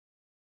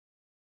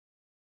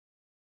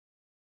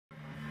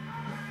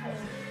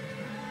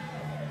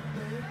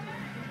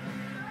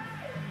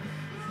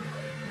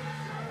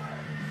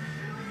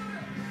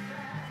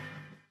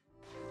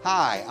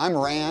Hi, I'm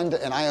Rand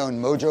and I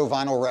own Mojo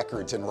Vinyl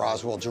Records in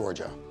Roswell,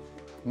 Georgia.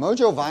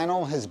 Mojo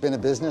Vinyl has been a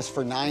business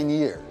for 9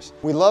 years.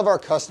 We love our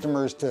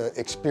customers to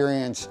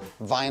experience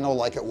vinyl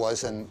like it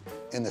was in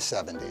the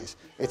 70s.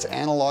 It's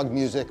analog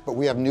music, but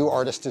we have new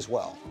artists as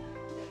well.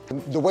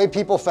 The way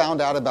people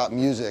found out about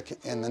music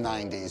in the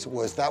 90s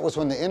was that was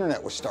when the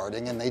internet was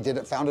starting and they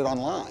found it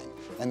online.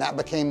 And that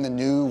became the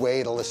new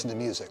way to listen to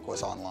music,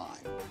 was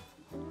online.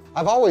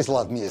 I've always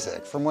loved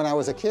music from when I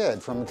was a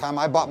kid, from the time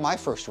I bought my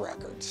first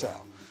record. So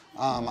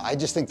I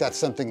just think that's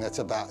something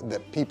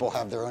that people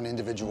have their own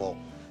individual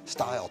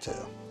style to.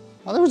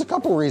 Well, there was a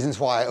couple reasons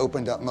why I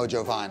opened up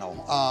Mojo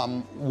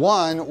Vinyl.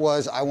 One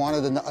was I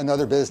wanted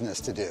another business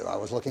to do. I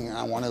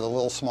wanted a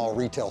little small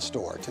retail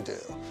store to do.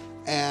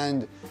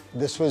 And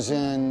this was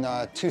in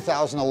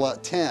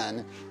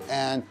 2010,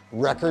 and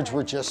records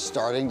were just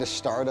starting to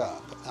start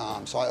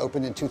up. So I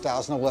opened in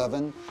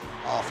 2011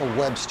 off of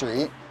Webb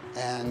Street.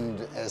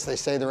 And as they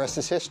say, the rest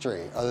is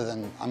history, other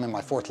than I'm in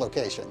my 4th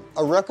location.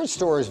 A record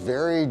store is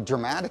very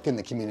dramatic in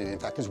the community, in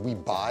fact, because we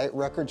buy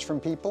records from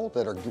people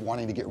that are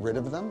wanting to get rid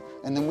of them,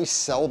 and then we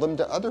sell them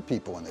to other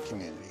people in the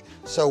community.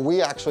 So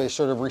we actually are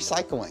sort of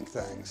recycling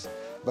things,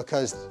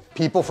 because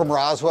people from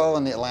Roswell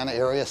and the Atlanta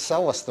area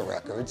sell us the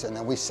records, and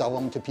then we sell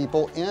them to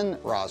people in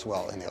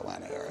Roswell in the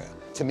Atlanta area.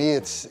 To me,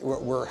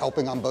 we're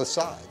helping on both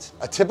sides.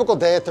 A typical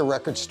day at the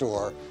record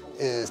store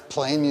is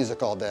playing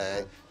music all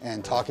day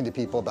and talking to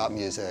people about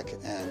music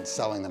and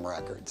selling them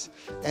records.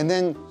 And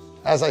then,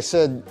 as I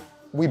said,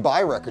 we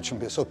buy records from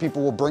people. So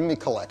people will bring me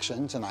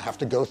collections and I have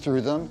to go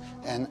through them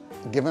and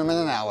give them an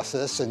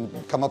analysis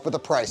and come up with a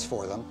price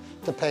for them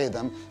to pay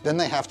them. Then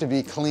they have to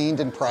be cleaned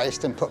and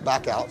priced and put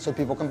back out so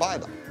people can buy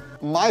them.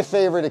 My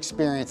favorite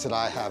experience that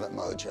I have at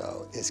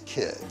Mojo is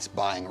kids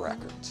buying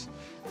records.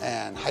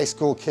 And high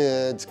school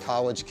kids,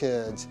 college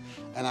kids.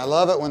 And I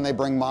love it when they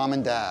bring mom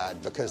and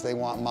dad, because they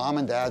want mom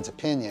and dad's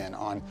opinion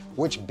on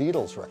which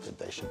Beatles record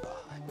they should buy.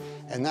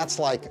 And that's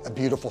like a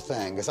beautiful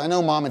thing, because I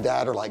know mom and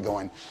dad are like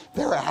going,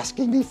 they're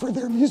asking me for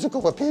their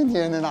musical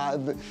opinion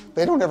and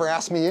they don't ever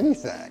ask me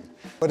anything.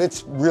 But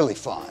it's really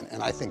fun,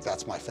 and I think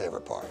that's my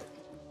favorite part.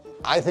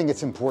 I think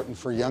it's important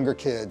for younger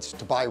kids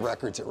to buy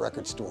records at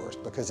record stores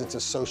because it's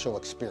a social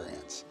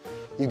experience.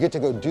 You get to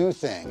go do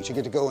things, you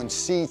get to go and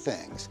see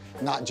things,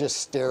 not just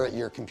stare at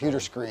your computer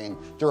screen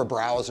through a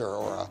browser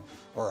or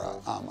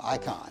a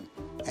icon,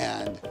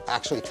 and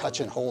actually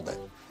touch and hold it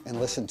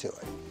and listen to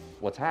it.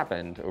 What's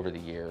happened over the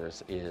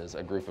years is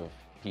a group of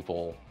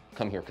people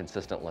come here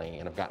consistently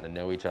and have gotten to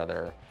know each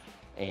other.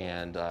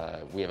 And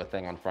we have a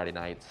thing on Friday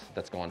nights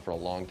that's gone for a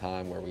long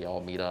time where we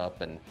all meet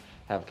up and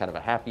have kind of a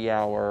happy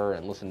hour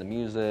and listen to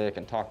music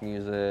and talk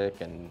music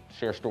and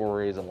share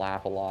stories and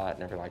laugh a lot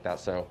and everything like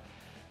that. So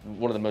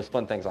one of the most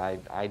fun things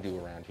I do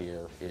around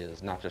here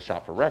is not just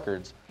shop for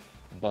records,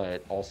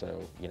 but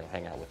also, you know,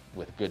 hang out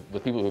with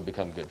people who have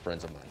become good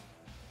friends of mine.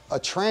 A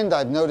trend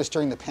I've noticed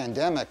during the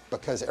pandemic,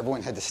 because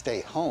everyone had to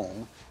stay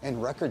home,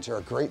 and records are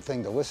a great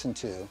thing to listen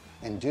to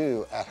and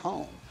do at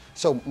home.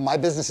 So my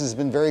business has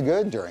been very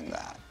good during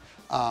that,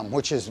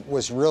 which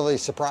was really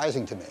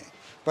surprising to me.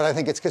 But I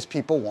think it's because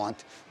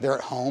they're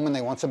at home and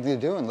they want something to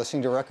do, and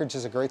listening to records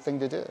is a great thing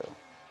to do.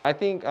 I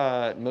think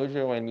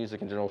Mojo and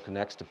music in general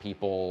connects to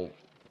people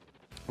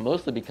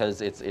mostly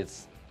because it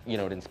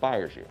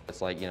inspires you.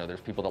 It's like, you know,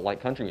 there's people that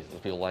like country music,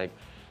 there's people that like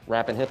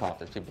rap and hip hop,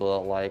 there's people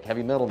that like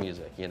heavy metal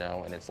music, you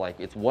know, and it's like,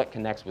 it's what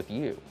connects with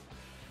you.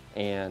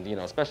 And, you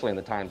know, especially in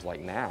the times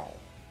like now,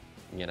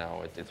 you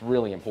know, it's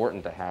really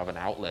important to have an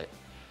outlet,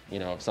 you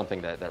know, of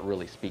something that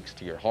really speaks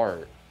to your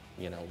heart,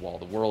 you know, while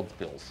the world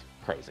feels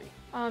crazy.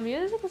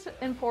 Music is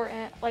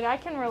important. Like, I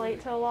can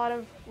relate to a lot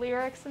of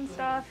lyrics and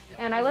stuff,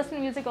 and I listen to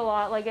music a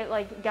lot. Like,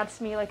 it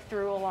gets me like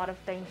through a lot of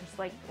things, just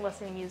like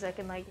listening to music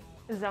and like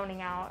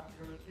zoning out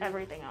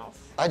everything else.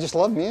 I just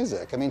love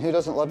music. I mean, who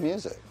doesn't love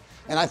music?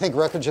 And I think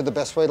records are the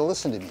best way to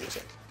listen to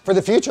music. For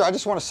the future, I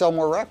just want to sell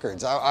more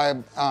records.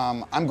 I'm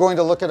going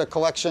to look at a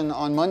collection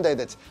on Monday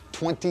that's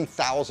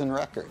 20,000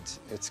 records.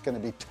 It's going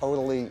to be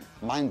totally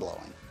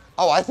mind-blowing.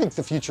 Oh, I think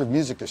the future of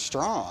music is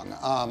strong.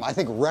 I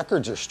think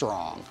records are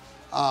strong.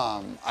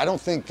 I don't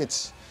think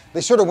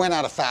they sort of went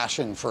out of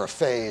fashion for a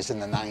phase in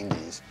the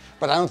 90s,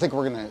 but I don't think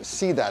we're going to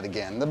see that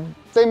again.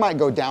 They might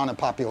go down in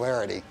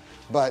popularity,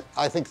 but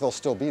I think they'll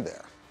still be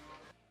there.